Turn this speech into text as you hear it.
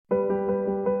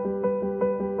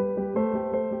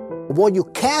What you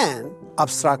can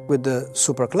abstract with the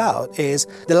Supercloud is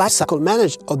the lifecycle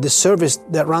management of the service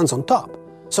that runs on top.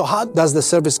 So how does the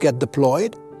service get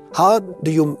deployed? How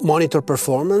do you monitor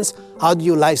performance? How do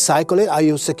you lifecycle it? How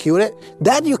you secure it?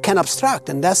 That you can abstract,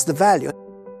 and that's the value.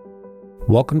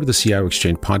 Welcome to the CIO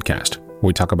Exchange podcast, where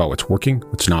we talk about what's working,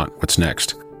 what's not, what's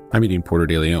next. I'm Edin Porter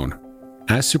de Leon.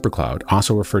 As Supercloud,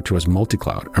 also referred to as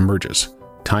multi-cloud, emerges,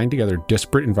 tying together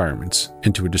disparate environments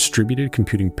into a distributed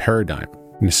computing paradigm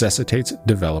necessitates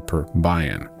developer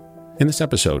buy-in. In this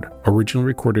episode, originally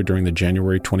recorded during the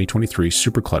January 2023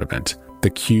 Supercloud event,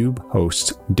 theCUBE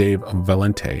hosts Dave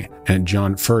Vellante and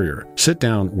John Furrier sit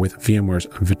down with VMware's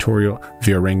Vittorio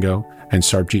Viarengo and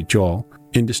Sarbjeet Johal,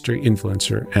 industry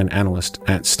influencer and analyst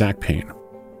at StackPayne.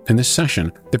 In this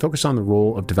session, they focus on the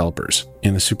role of developers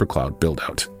in the Supercloud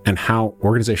build-out and how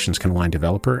organizations can align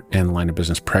developer and line of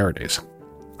business priorities.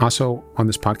 Also, on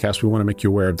this podcast, we want to make you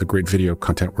aware of the great video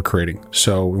content we're creating.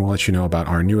 So we want to let you know about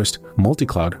our newest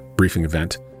multi-cloud briefing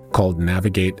event called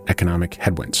Navigate Economic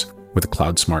Headwinds with a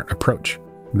Cloud Smart Approach.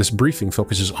 This briefing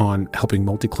focuses on helping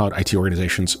multi-cloud IT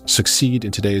organizations succeed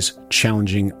in today's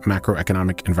challenging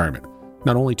macroeconomic environment,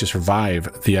 not only to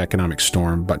survive the economic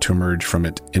storm, but to emerge from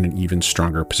it in an even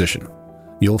stronger position.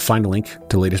 You'll find a link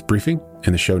to the latest briefing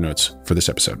in the show notes for this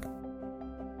episode.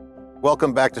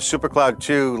 Welcome back to Supercloud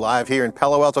 2, live here in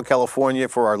Palo Alto, California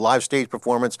for our live stage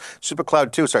performance.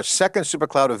 Supercloud 2, it's our second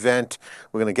Supercloud event.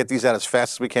 We're going to get these out as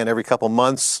fast as we can every couple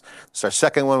months. It's our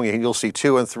second one. You'll see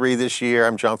 2 and 3 this year.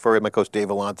 I'm John Furrier, my co-host Dave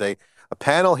Vellante. A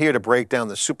panel here to break down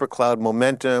the Supercloud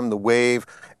momentum, the wave,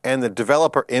 and the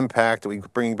developer impact. We're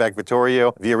bringing back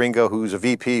Vittorio Viarengo, who's a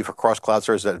VP for cross-cloud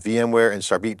services at VMware, and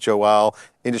Sarbjeet Johal,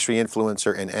 industry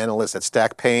influencer and analyst at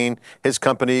StackPayne, his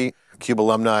company, CUBE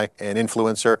alumni and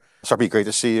influencer. Sarbjeet, great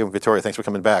to see you. Vittorio, thanks for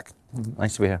coming back.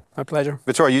 Nice to be here. My pleasure.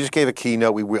 Vittorio, you just gave a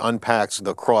keynote. We unpacked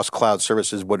the cross-cloud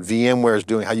services, what VMware is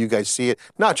doing, how you guys see it,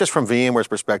 not just from VMware's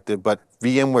perspective, but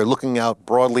VMware looking out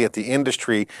broadly at the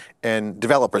industry, and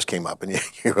developers came up, and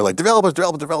you were like,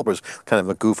 developers, kind of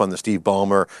a goof on the Steve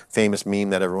Ballmer famous meme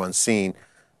that everyone's seen.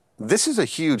 This is a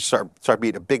huge,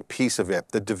 Sarbjeet, a big piece of it.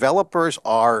 The developers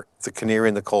are the canary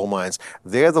in the coal mines.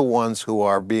 They're the ones who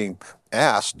are being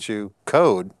asked to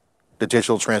code the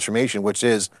digital transformation, which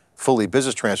is fully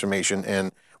business transformation.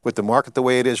 And with the market the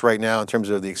way it is right now in terms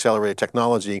of the accelerated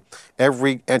technology,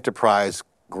 every enterprise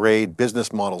grade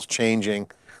business model is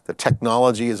changing. The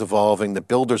technology is evolving. The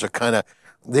builders are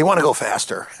they want to go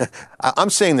faster. I'm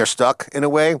saying they're stuck in a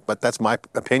way, but that's my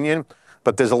opinion.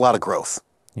 But there's a lot of growth.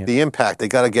 Yep. The impact, they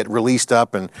got to get released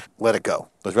up and let it go.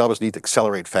 Those developers need to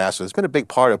accelerate faster. It's been a big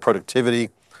part of productivity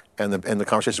and the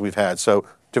conversations we've had. So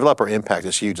developer impact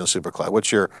is huge on Supercloud. What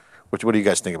do you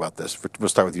guys think about this? We'll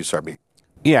start with you, Sarbjeet.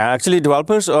 Yeah, actually,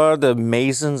 developers are the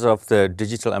masons of the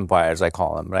digital empires, I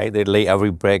call them, right? They lay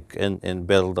every brick and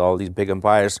build all these big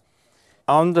empires.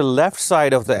 On the left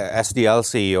side of the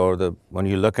SDLC, or when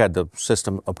you look at the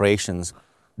system operations,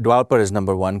 developer is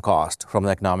number one cost from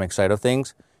the economic side of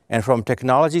things. And from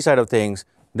technology side of things,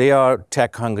 they are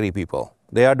tech-hungry people.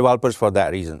 They are developers for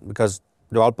that reason, because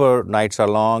developer nights are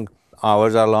long,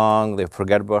 hours are long, they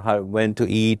forget about when to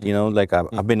eat,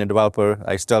 I've been a developer,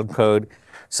 I still code.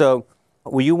 So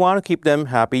you want to keep them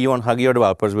happy, you want to hug your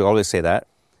developers, we always say that.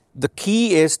 The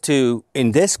key is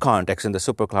in this context, in the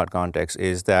Supercloud context,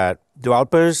 is that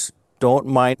developers don't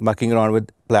mind mucking around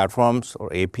with platforms or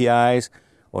APIs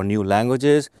or new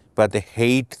languages, but they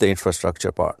hate the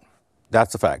infrastructure part.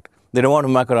 That's the fact. They don't want to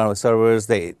muck around with servers,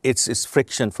 it's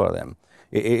friction for them.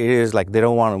 It is like they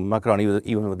don't want to muck around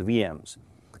even with VMs.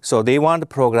 So they want the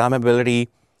programmability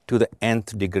to the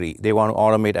nth degree. They want to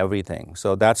automate everything.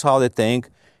 So that's how they think.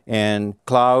 And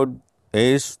cloud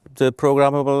is the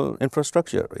programmable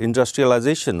infrastructure,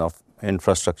 industrialization of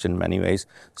infrastructure in many ways.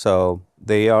 So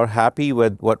they are happy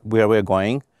with where we're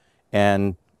going.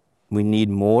 And we need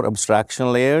more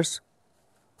abstraction layers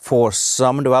for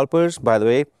some developers. By the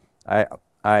way,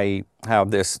 I have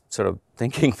this sort of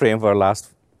thinking frame for the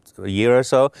last year or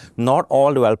so. Not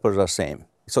all developers are the same.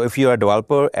 So if you're a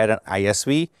developer at an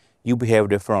ISV, you behave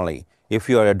differently. If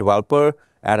you're a developer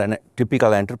at a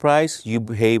typical enterprise, you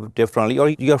behave differently, or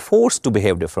you're forced to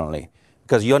behave differently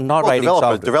because you're not writing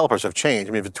software. Developers have changed.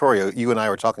 I mean, Vittorio, you and I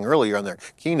were talking earlier on their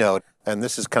keynote, and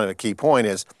this is kind of a key point,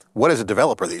 is what is a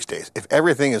developer these days? If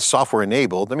everything is software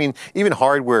enabled, I mean, even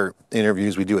hardware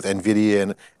interviews we do with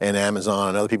NVIDIA and Amazon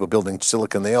and other people building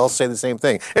silicon, they all say the same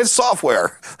thing. It's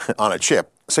software on a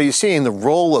chip. So you're seeing the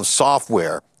role of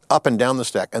software up and down the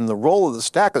stack, and the role of the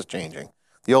stack is changing.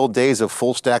 The old days of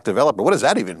full stack developer, what does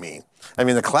that even mean? I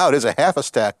mean, the cloud is a half a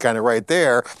stack kind of right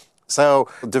there. So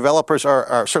developers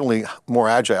are certainly more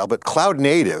agile, but cloud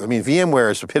native, I mean,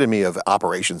 VMware is the epitome of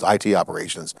operations, IT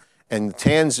operations. And the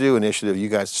Tanzu initiative you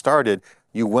guys started,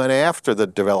 you went after the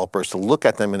developers to look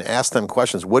at them and ask them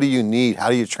questions. What do you need? How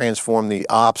do you transform the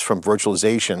ops from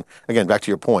virtualization? Again, back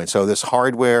to your point. So this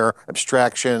hardware,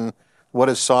 abstraction, what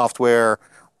is software?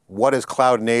 What is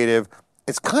cloud native?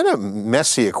 It's kind of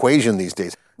messy equation these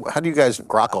days. How do you guys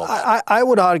grok all this? I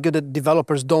would argue that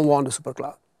developers don't want the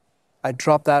Supercloud. I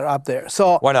dropped that up there.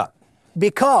 So why not?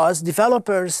 Because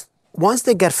developers, once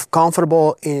they get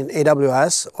comfortable in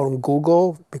AWS or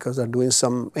Google, because they're doing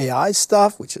some AI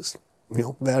stuff, which is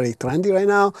very trendy right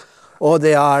now, or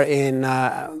they are in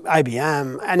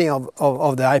IBM, any of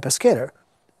the hyperscaler,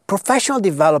 professional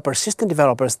developers, system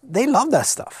developers, they love that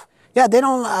stuff. Yeah, they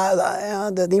don't,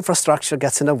 the infrastructure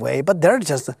gets in the way, but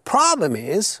the problem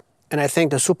is, and I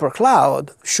think the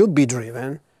Supercloud should be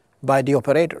driven by the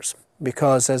operators,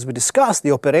 because as we discussed,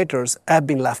 the operators have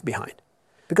been left behind.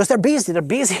 Because they're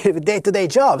busy with day-to-day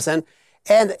jobs. And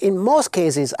in most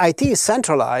cases, IT is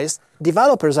centralized,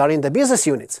 developers are in the business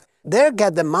units. They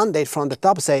get the mandate from the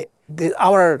top, say,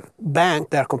 our bank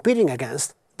they're competing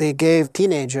against, they gave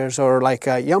teenagers or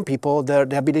young people the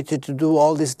ability to do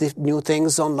all these new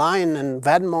things online and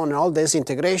Venmo and all this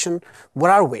integration.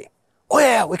 Where are we? Oh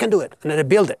yeah, we can do it. And then they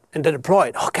build it and they deploy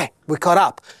it. Okay, we caught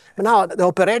up. But now the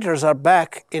operators are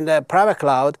back in the private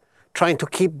cloud trying to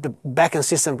keep the backend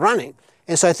system running.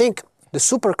 And so I think the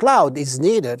Supercloud is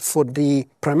needed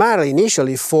primarily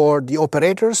initially for the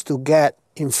operators to get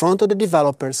in front of the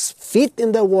developers, fit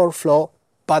in their workflow,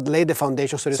 but lay the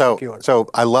foundation so it's secure. So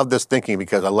I love this thinking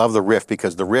because I love the riff,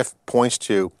 because the riff points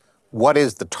to what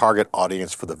is the target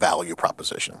audience for the value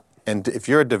proposition. And if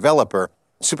you're a developer,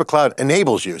 Supercloud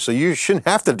enables you, so you shouldn't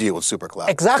have to deal with Supercloud.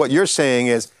 Exactly. What you're saying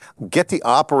is get the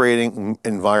operating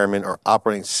environment or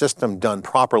operating system done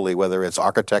properly, whether it's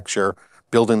architecture,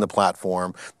 building the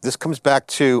platform. This comes back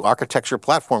to architecture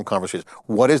platform conversations.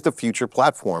 What is the future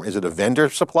platform? Is it a vendor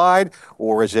supplied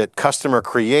or is it customer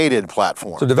created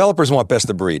platform? So developers want best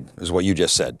of breed, is what you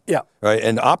just said. Yeah. Right?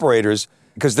 And operators,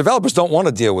 because developers don't want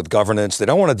to deal with governance, they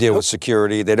don't want to deal with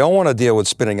security, they don't want to deal with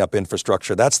spinning up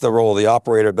infrastructure. That's the role of the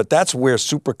operator, but that's where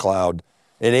Supercloud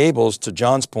enables, to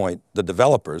John's point, the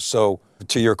developers. So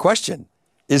to your question,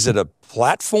 is it a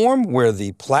platform where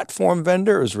the platform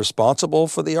vendor is responsible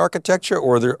for the architecture,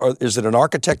 or is it an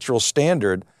architectural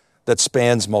standard that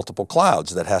spans multiple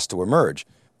clouds that has to emerge?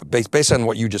 But based on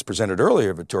what you just presented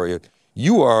earlier, Vittorio,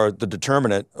 you are the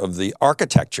determinant of the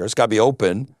architecture. It's got to be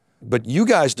open, but you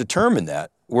guys determine that,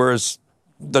 whereas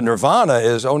the nirvana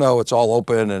is, oh no, it's all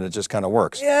open and it just kind of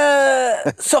works.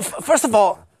 Yeah. So first of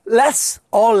all, let's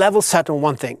all level set on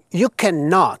one thing. You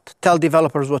cannot tell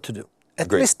developers what to do.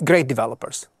 At least great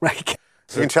developers, right?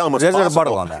 So you can tell them what's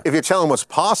possible. On that. If you tell them what's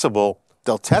possible,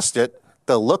 they'll test it,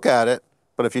 they'll look at it,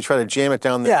 but if you try to jam it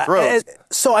down their throats.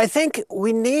 So I think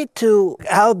we need to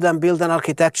help them build an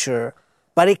architecture,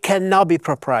 but it cannot be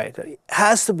proprietary. It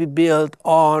has to be built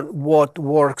on what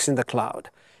works in the cloud.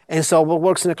 And so what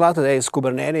works in the cloud today is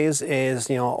Kubernetes,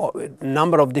 is a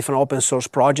number of different open source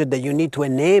projects that you need to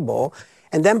enable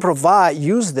and then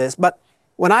use this. But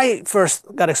when I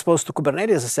first got exposed to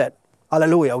Kubernetes, I said,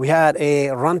 hallelujah, we had a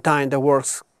runtime that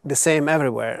works the same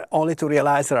everywhere, only to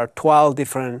realize there are 12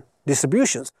 different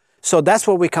distributions. So that's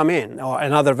where we come in,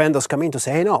 and other vendors come in to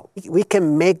say, hey, no, we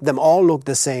can make them all look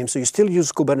the same. So you still use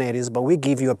Kubernetes, but we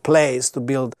give you a place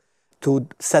to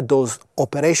set those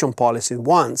operation policies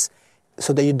once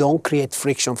so that you don't create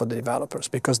friction for the developers,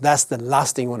 because that's the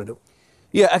last thing you want to do.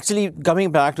 Yeah, actually,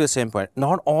 coming back to the same point,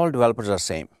 not all developers are the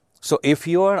same. So if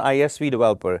you're an ISV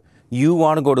developer, you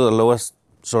want to go to the lowest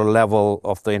sort of level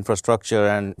of the infrastructure,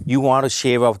 and you want to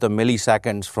shave off the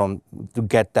milliseconds to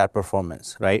get that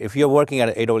performance, right? If you're working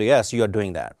at AWS, you are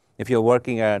doing that. If you're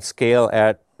working at scale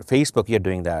at Facebook, you're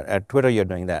doing that. At Twitter, you're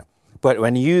doing that. But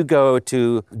when you go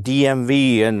to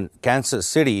DMV in Kansas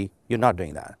City, you're not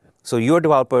doing that. So your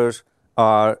developers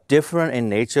are different in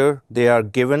nature. They are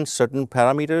given certain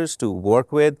parameters to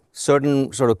work with,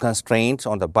 certain sort of constraints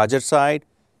on the budget side.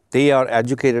 They are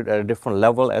educated at a different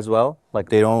level as well. Like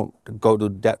they don't go to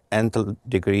that nth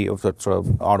degree of the sort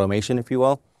of automation, if you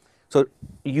will. So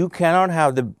you cannot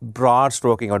have the broad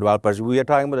stroking of developers. We are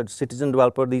talking about a citizen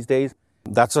developer these days.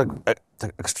 That's an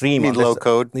extreme. You mean low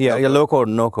code? Yeah, low code,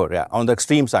 no code, yeah. On the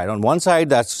extreme side. On one side,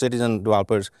 that's citizen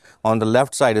developers. On the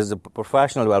left side is the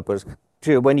professional developers.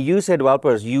 When you say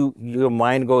developers, your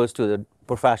mind goes to the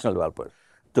professional developers.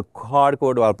 The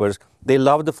hardcore developers, they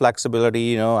love the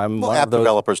flexibility. I'm one app of those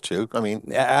developers too. I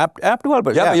mean, app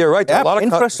developers. Yeah, but you're right. App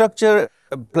infrastructure,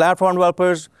 platform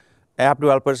developers, App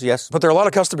developers, yes. But there are a lot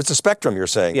of customers, it's a spectrum you're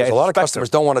saying. Yeah, There's a lot of customers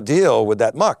don't want to deal with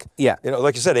that muck. Yeah.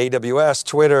 Like you said, AWS,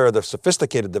 Twitter, the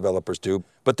sophisticated developers do,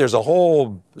 but there's a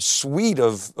whole suite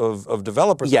of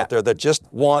developers out there that just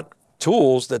want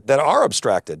tools that are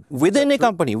abstracted. Within a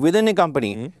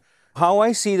company, how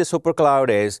I see the Supercloud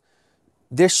is,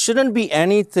 there shouldn't be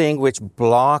anything which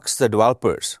blocks the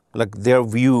developers, like their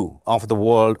view of the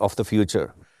world of the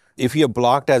future. If you're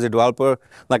blocked as a developer,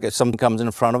 like if something comes in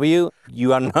front of you,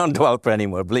 you are not a developer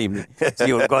anymore, believe me. So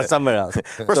you will go somewhere else.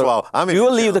 First of all, you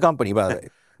will leave the company, by the way.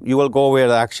 You will go where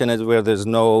the action is, where there's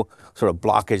no sort of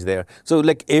blockage there. So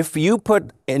like if you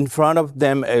put in front of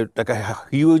them a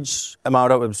huge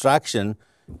amount of abstraction,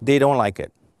 they don't like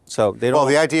it. So they don't. Well,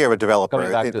 the idea of a developer,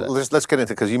 let's get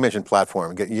into, because you mentioned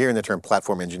platform. You're hearing the term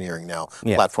platform engineering now,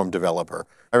 yeah. Platform developer.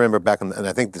 I remember back in, and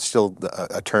I think it's still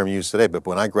a term used today, but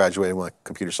when I graduated with a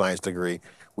computer science degree,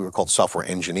 we were called software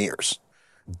engineers.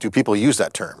 Do people use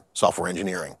that term, software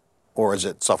engineering? Or is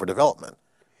it software development?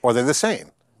 Or are they the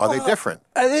same? Are they different?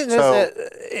 I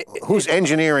think who's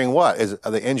engineering what?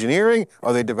 Are they engineering or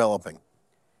are they developing?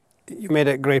 You made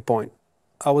a great point.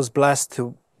 I was blessed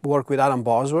to work with Adam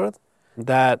Bosworth.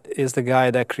 That is the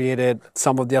guy that created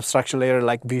some of the abstraction layer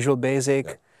like Visual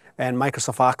Basic and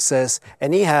Microsoft Access.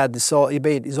 And he had he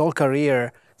made his whole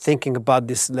career thinking about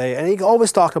this layer. And he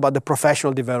always talked about the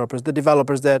professional developers, the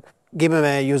developers that give them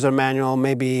a user manual,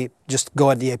 maybe just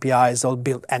go at the APIs, they'll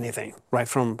build anything, right,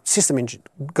 from system engine,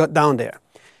 go down there.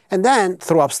 And then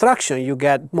through abstraction, you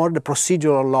get more the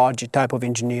procedural logic type of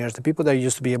engineers, the people that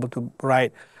used to be able to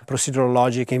write procedural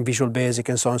logic in Visual Basic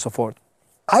and so on and so forth.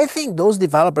 I think those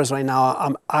developers right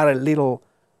now are a little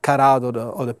cut out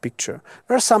of the picture.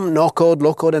 There are some no-code,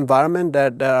 low-code environment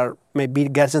that are maybe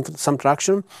getting some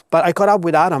traction. But I caught up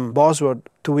with Adam Bosworth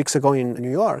 2 weeks ago in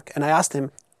New York, and I asked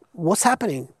him, what's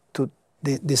happening to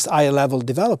these high-level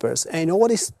developers? And you know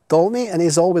what he told me? And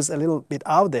he's always a little bit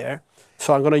out there.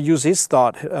 So I'm going to use his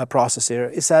thought process here.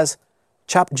 It says,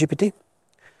 ChatGPT.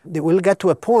 We'll get to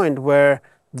a point where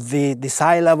this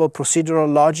high-level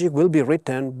procedural logic will be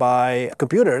written by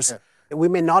computers. Yeah. We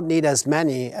may not need as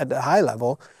many at the high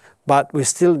level, but we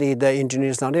still need the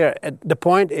engineers down there. The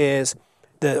point is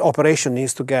the operation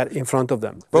needs to get in front of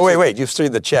them. But wait, you've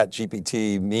seen the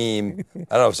ChatGPT meme.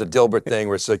 I don't know if it's a Dilbert thing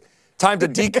where it's like, time to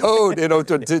decode, to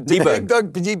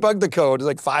debug the code. It's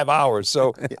like 5 hours.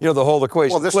 So, the whole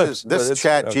equation. Well, this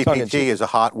ChatGPT is a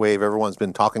hot wave. Everyone's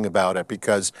been talking about it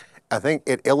because I think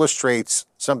it illustrates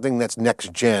something that's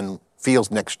next gen, feels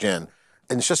next gen.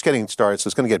 And it's just getting started, so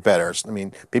it's going to get better. I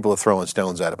mean, people are throwing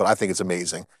stones at it, but I think it's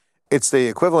amazing. It's the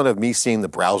equivalent of me seeing the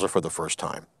browser for the first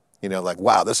time. Like,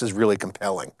 wow, this is really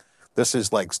compelling. This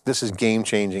is game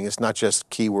changing. It's not just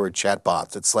keyword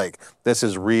chatbots. It's like, this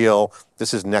is real.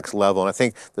 This is next level. And I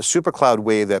think the Supercloud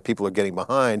wave that people are getting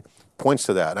behind points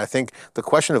to that. And I think the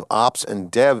question of ops and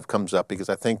dev comes up because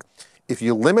I think if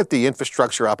you limit the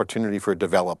infrastructure opportunity for a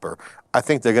developer, I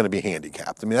think they're going to be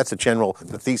handicapped. I mean, that's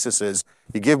the thesis is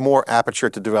you give more aperture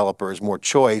to developers, more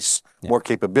choice, more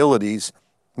capabilities,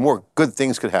 more good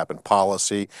things could happen,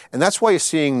 policy. And that's why you're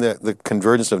seeing the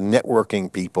convergence of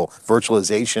networking people,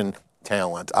 virtualization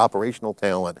talent, operational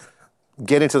talent,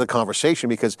 get into the conversation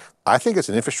because I think it's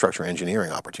an infrastructure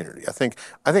engineering opportunity. I think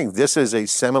this is a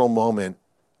seminal moment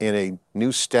in a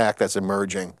new stack that's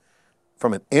emerging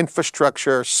from an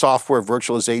infrastructure, software,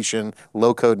 virtualization,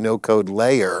 low-code, no-code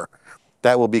layer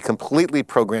that will be completely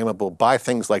programmable by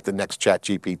things like the next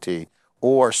ChatGPT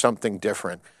or something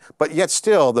different. But yet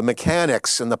still, the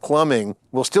mechanics and the plumbing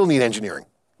will still need engineering.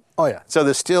 Oh, yeah. So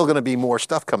there's still going to be more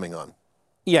stuff coming on.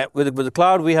 Yeah, with the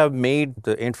cloud, we have made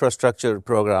the infrastructure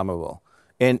programmable.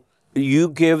 And you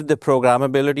give the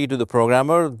programmability to the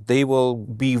programmer, they will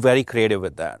be very creative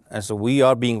with that. And so we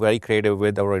are being very creative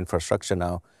with our infrastructure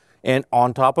now. And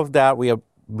on top of that, we are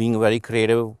being very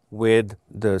creative with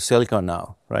the silicon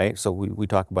now, right? So we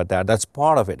talk about that. That's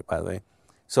part of it, by the way.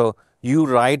 So you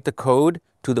write the code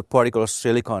to the particular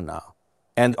silicon now.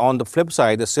 And on the flip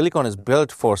side, the silicon is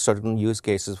built for certain use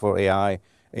cases for AI,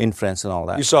 inference and all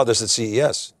that. You saw this at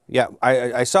CES. Yeah,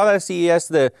 I saw that at CES.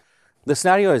 The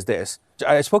scenario is this.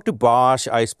 I spoke to Bosch,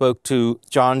 I spoke to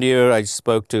John Deere, I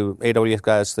spoke to AWS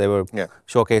guys. They were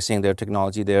showcasing their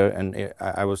technology there, and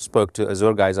I spoke to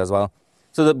Azure guys as well.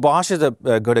 So the Bosch is a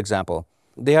good example.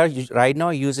 They are right now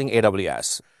using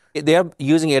AWS. They are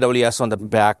using AWS on the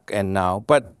back end now,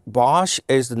 but Bosch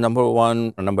is the number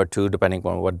one or number two, depending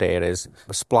on what day it is,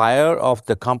 supplier of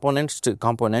the components to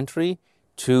componentry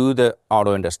to the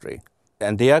auto industry.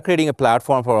 And they are creating a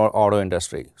platform for our auto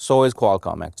industry. So is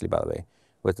Qualcomm, actually, by the way,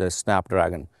 with the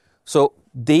Snapdragon. So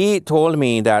they told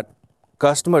me that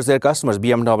customers, their customers,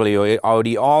 BMW,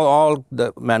 Audi, all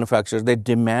the manufacturers, they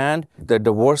demand the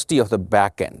diversity of the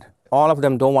back end. All of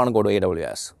them don't want to go to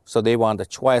AWS. So they want the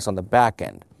choice on the back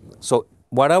end. So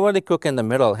whatever they cook in the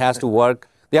middle has to work.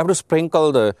 They have to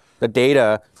sprinkle the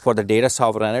data for the data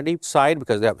sovereignty side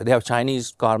because they have Chinese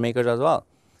car makers as well.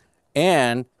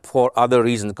 And for other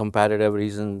reasons, competitive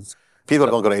reasons. People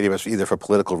don't go to AWS either for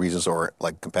political reasons or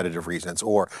like competitive reasons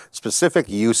or specific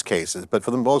use cases. But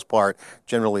for the most part,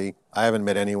 generally, I haven't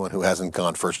met anyone who hasn't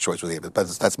gone first choice with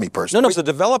AWS. That's me personally. No, the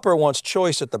developer wants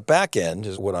choice at the back end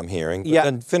is what I'm hearing. But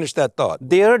then finish that thought.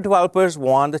 Their developers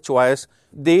want the choice.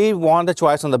 They want the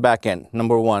choice on the back end,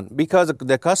 number one, because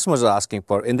the customers are asking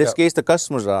for. In this case, the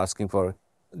customers are asking for.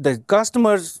 The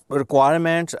customers'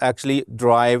 requirements actually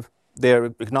drive their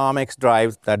economics,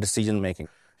 drive that decision making.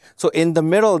 So in the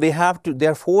middle,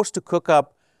 they're forced to cook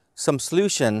up some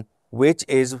solution which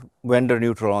is vendor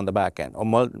neutral on the back end or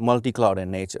multi-cloud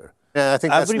in nature. Yeah, I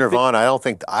think that's nirvana.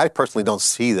 I personally don't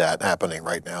see that happening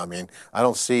right now. I mean, I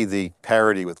don't see the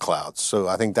parity with clouds. So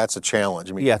I think that's a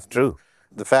challenge. I mean, yeah, true.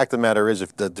 The fact of the matter is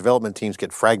if the development teams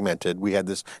get fragmented, we had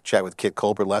this chat with Kit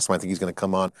Colbert last time. I think he's going to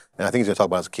come on, and I think he's going to talk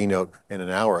about his keynote in an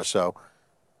hour or so.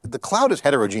 The cloud is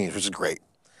heterogeneous, which is great.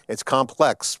 It's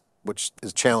complex, which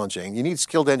is challenging. You need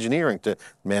skilled engineering to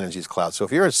manage these clouds. So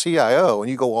if you're a CIO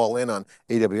and you go all in on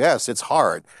AWS, it's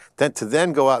hard. Then to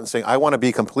go out and say, I want to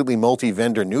be completely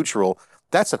multi-vendor neutral,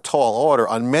 that's a tall order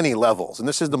on many levels. And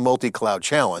this is the multi-cloud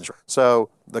challenge. So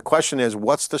the question is,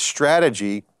 what's the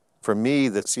strategy for me,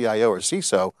 the CIO or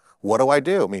CISO? What do I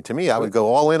do? I mean, to me, I would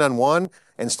go all in on one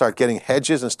and start getting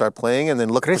hedges and start playing and then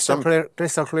look for some...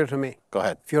 Crystal clear to me. Go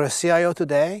ahead. If you're a CIO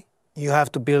today, you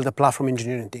have to build a platform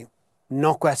engineering team.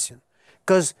 No question.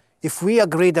 Because if we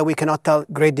agree that we cannot tell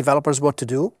great developers what to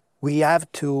do, we have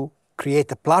to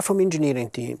create a platform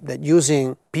engineering team that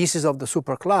using pieces of the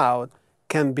Supercloud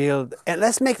can build. And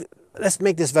let's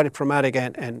make this very pragmatic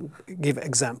and give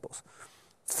examples.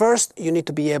 First, you need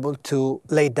to be able to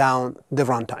lay down the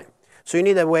runtime. So you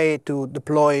need a way to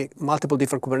deploy multiple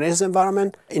different Kubernetes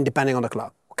environments depending on the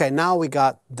cloud. Okay, now we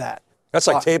got that. That's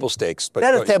like table stakes.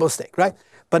 That's a table stake, right?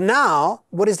 But now,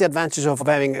 what is the advantage of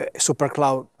having a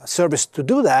Supercloud service to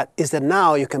do that is that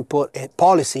now you can put a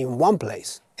policy in one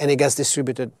place and it gets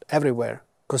distributed everywhere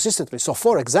consistently. So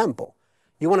for example,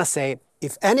 you want to say,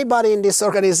 if anybody in this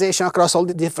organization across all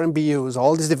the different BUs,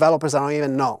 all these developers I don't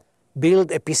even know,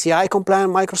 build a PCI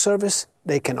compliant microservice,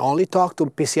 they can only talk to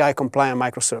PCI compliant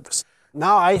microservice.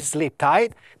 Now I sleep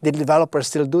tight. The developers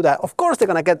still do that. Of course, they're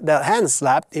going to get their hands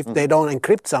slapped if they don't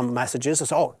encrypt some messages.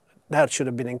 So, oh, that should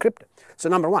have been encrypted. So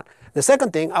number one. The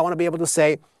second thing, I want to be able to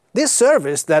say, this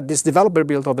service that this developer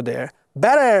built over there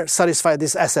better satisfy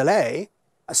this SLA.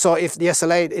 So if the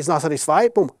SLA is not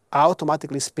satisfied, boom, I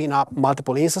automatically spin up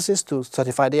multiple instances to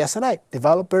satisfy the SLA.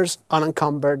 Developers,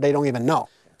 unencumbered, they don't even know.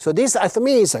 So this, for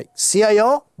me, is like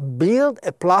CIO, build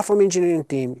a platform engineering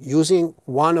team using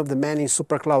one of the many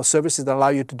Supercloud services that allow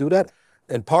you to do that.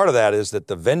 And part of that is that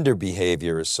the vendor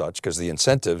behavior is such, because the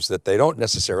incentives, that they don't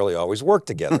necessarily always work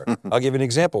together. I'll give you an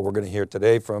example. We're going to hear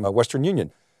today from Western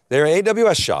Union. They're an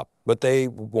AWS shop, but they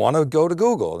want to go to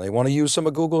Google. And they want to use some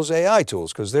of Google's AI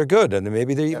tools because they're good, and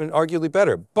maybe they're even arguably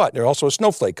better. But they're also a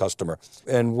Snowflake customer.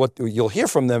 And what you'll hear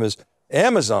from them is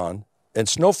Amazon and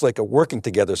Snowflake are working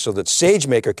together so that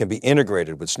SageMaker can be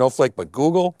integrated with Snowflake, but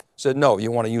Google said, no,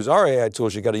 you want to use our AI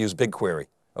tools, you got to use BigQuery.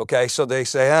 Okay, so they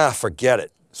say, forget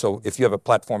it. So if you have a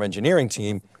platform engineering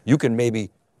team, you can maybe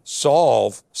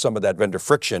solve some of that vendor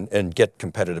friction and get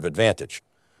competitive advantage.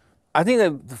 I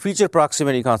think the feature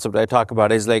proximity concept I talk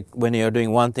about is like when you're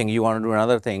doing one thing, you want to do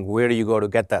another thing. Where do you go to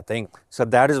get that thing? So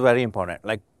that is very important.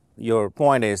 Like your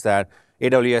point is that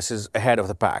AWS is ahead of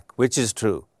the pack, which is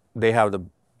true. They have the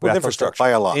with infrastructure. By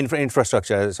a lot.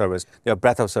 Infrastructure as a service. They have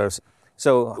breadth of service.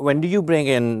 So when do you bring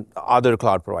in other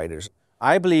cloud providers?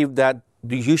 I believe that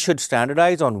you should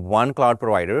standardize on one cloud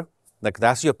provider, like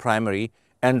that's your primary,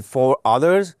 and for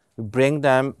others, bring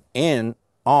them in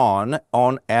on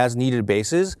as needed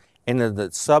basis in the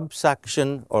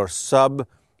subsection or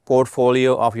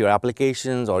sub-portfolio of your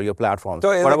applications or your platforms. So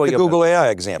like the Google AI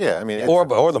example. Yeah, I mean, or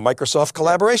the Microsoft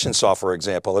collaboration software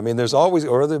example. I mean, there's always,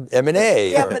 or the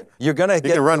M&A. Yeah, but you're going to get...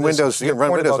 You can run Windows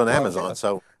on Amazon,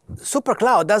 so...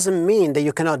 Supercloud doesn't mean that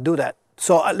you cannot do that.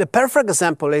 So the perfect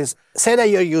example is, say that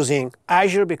you're using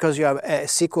Azure because you have a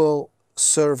SQL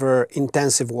Server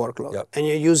intensive workload, and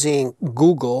you're using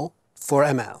Google for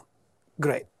ML.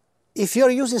 Great. If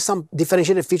you're using some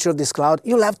differentiated feature of this cloud,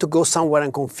 you'll have to go somewhere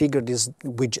and configure this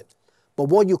widget. But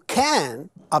what you can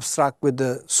abstract with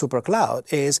the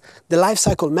Supercloud is the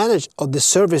lifecycle management of the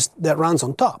service that runs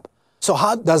on top. So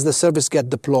how does the service get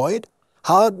deployed?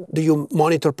 How do you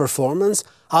monitor performance?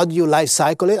 How do you life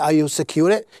cycle it? How you secure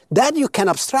it? That you can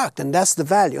abstract, and that's the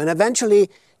value. And eventually,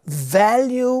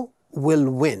 value will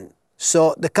win.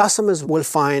 So the customers will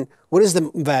find what is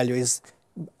the value? Is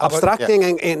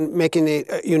abstracting and making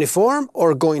it uniform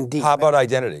or going deep? How about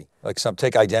identity? Like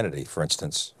take identity, for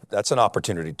instance. That's an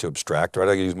opportunity to abstract, right?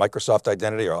 I can use Microsoft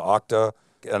Identity or Okta,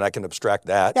 and I can abstract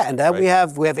that. Yeah, and then right?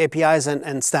 we have APIs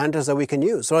and standards that we can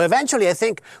use. So eventually, I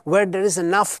think where there is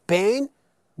enough pain,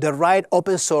 the right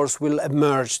open source will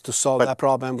emerge to solve that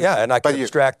problem. Yeah, and I can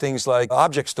abstract things like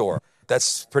object store.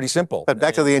 That's pretty simple. But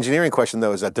back to the engineering question,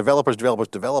 though, is that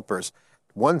developers,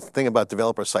 one thing about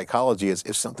developer psychology is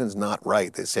if something's not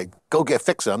right, they say, go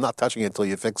fix it. I'm not touching it until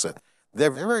you fix it.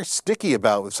 They're very sticky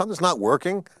about if something's not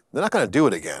working, they're not going to do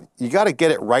it again. You got to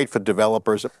get it right for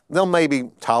developers. They'll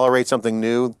maybe tolerate something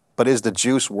new, but is the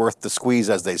juice worth the squeeze,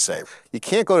 as they say? You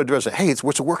can't go to developers and say, hey,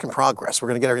 it's a work in progress. We're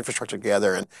going to get our infrastructure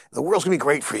together, and the world's going to be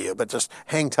great for you, but just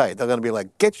hang tight. They're going to be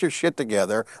like, get your shit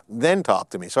together, then talk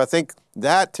to me. So I think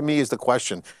that, to me, is the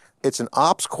question. It's an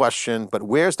ops question, but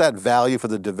where's that value for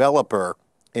the developer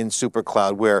in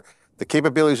Supercloud where the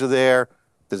capabilities are there,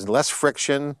 there's less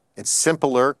friction, it's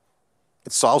simpler,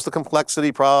 it solves the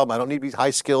complexity problem. I don't need to be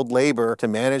high-skilled labor to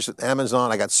manage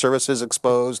Amazon. I got services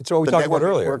exposed. That's what we talked about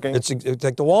earlier. It's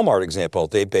like the Walmart example.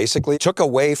 They basically took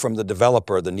away from the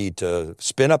developer the need to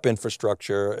spin up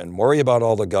infrastructure and worry about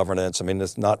all the governance. I mean,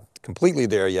 it's not completely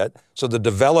there yet. So the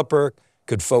developer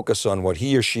could focus on what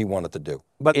he or she wanted to do.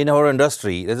 But in our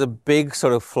industry, there's a big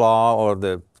sort of flaw or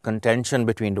the contention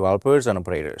between developers and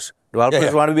operators.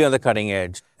 Developers want to be on the cutting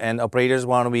edge, and operators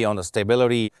want to be on the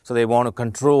stability, so they want to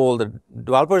control. The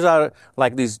developers are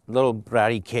like these little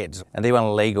bratty kids, and they want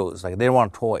Legos. Like, they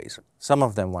want toys. Some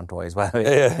of them want toys, by the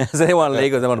way. So they want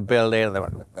Legos, they want to build it, and they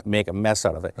want to make a mess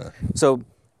out of it. So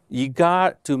you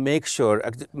got to make sure,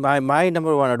 my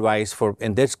number one advice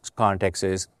in this context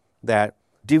is that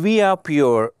divvy up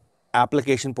your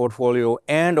application portfolio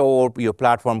and or your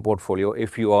platform portfolio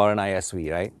if you are an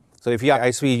ISV, right? So if you're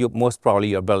ISV, most probably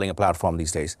you're building a platform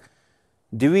these days.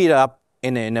 Divvy it up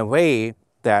in a way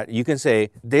that you can say,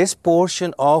 this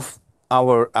portion of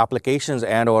our applications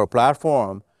and our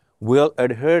platform will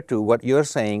adhere to what you're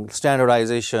saying,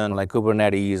 standardization like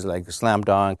Kubernetes, like Slam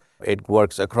Dunk. It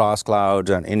works across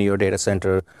clouds and in your data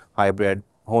center, hybrid,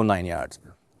 whole 9 yards.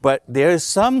 But there is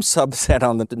some subset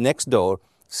on the next door,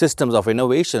 systems of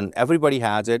innovation. Everybody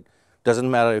has it. Doesn't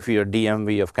matter if you're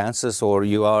DMV of Kansas or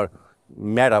you are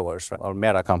Metaverse, right? Or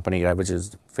Meta company, right, which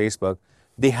is Facebook.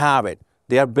 They have it.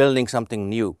 They are building something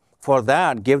new. For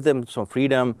that, give them some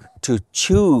freedom to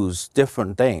choose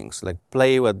different things, like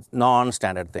play with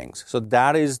non-standard things. So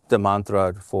that is the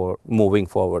mantra for moving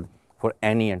forward for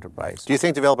any enterprise. Do you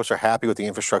think developers are happy with the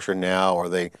infrastructure now, or are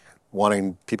they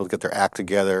wanting people to get their act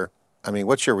together? I mean,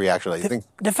 what's your reaction? You think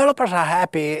developers are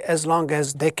happy as long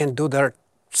as they can do their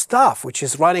stuff, which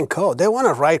is writing code. They want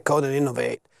to write code and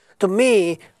innovate. To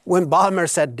me, when Ballmer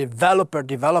said developer,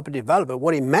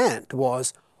 what he meant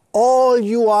was all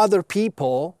you other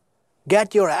people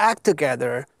get your act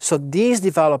together so these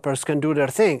developers can do their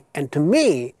thing. And to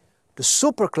me, the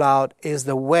Supercloud is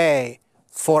the way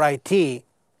for IT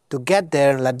to get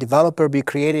there, let developer be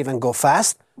creative and go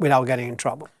fast without getting in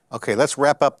trouble. Okay, let's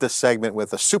wrap up this segment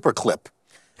with a super clip.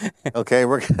 Okay,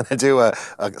 we're going to do a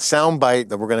sound bite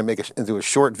that we're going to make into a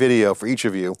short video for each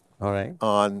of you. All right.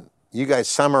 On you guys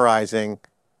summarizing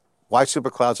why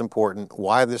Supercloud's important,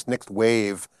 why this next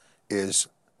wave is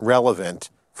relevant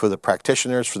for the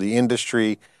practitioners, for the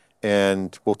industry,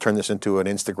 and we'll turn this into an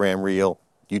Instagram reel,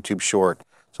 YouTube short.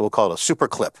 So we'll call it a super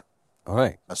clip. All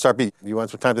right. Sarbjeet, you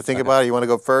want some time to think about it? You want to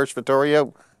go first,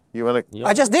 Vittorio? You want to?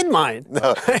 I just did mine.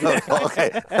 No,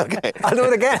 okay. I'll do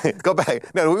it again. Go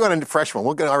back. No, we want a fresh one.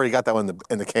 We already got that one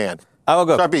in the can. I will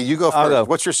go. Sarbjeet, you go first. Go.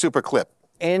 What's your super clip?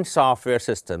 In software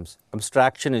systems,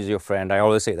 abstraction is your friend. I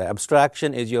always say that.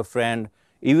 Abstraction is your friend.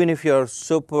 Even if you're a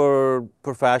super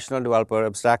professional developer,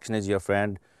 abstraction is your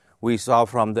friend. We saw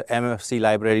from the MFC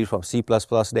libraries from C++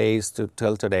 days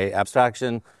till today,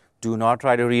 abstraction, do not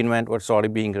try to reinvent what's already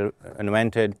being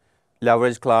invented.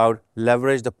 Leverage cloud,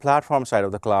 leverage the platform side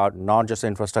of the cloud, not just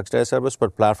infrastructure as a service,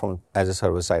 but platform as a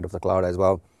service side of the cloud as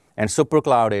well. And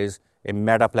Supercloud is a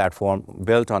meta platform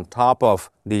built on top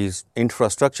of these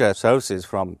infrastructure services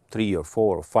from 3 or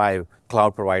 4 or 5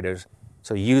 cloud providers.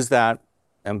 So use that,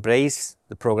 embrace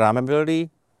the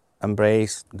programmability,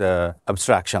 embrace the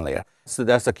abstraction layer. So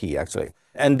that's the key, actually.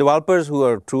 And developers who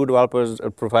are true developers,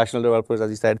 or professional developers, as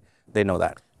you said, they know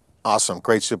that. Awesome.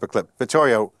 Great super clip.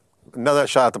 Vittorio, another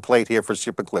shot at the plate here for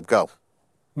super clip. Go.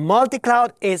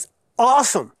 Multi-cloud is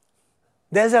awesome.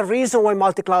 There's a reason why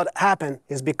multi-cloud happened,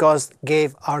 is because it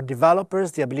gave our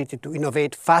developers the ability to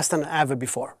innovate faster than ever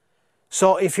before.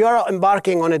 So if you're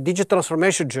embarking on a digital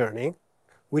transformation journey,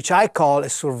 which I call a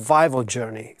survival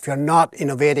journey, if you're not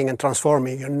innovating and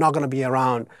transforming, you're not going to be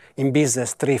around in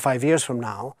business 3-5 years from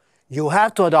now. You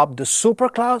have to adopt the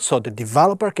Supercloud so the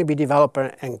developer can be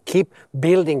developer and keep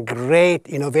building great,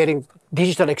 innovating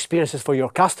digital experiences for your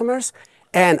customers,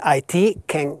 and IT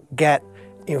can get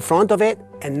in front of it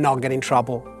and not get in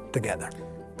trouble together.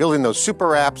 Building those super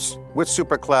apps with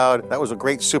Supercloud. That was a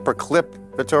great super clip,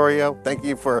 Vittorio. Thank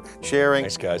you for sharing.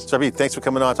 Thanks, guys. Sarbjeet, thanks for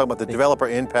coming on, talking about the developer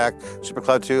impact,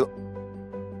 Supercloud 2.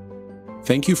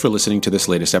 Thank you for listening to this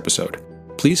latest episode.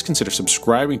 Please consider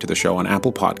subscribing to the show on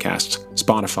Apple Podcasts,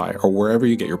 Spotify, or wherever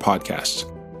you get your podcasts.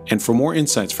 And for more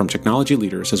insights from technology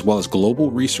leaders as well as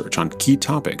global research on key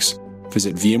topics,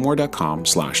 visit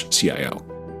vmware.com/CIO.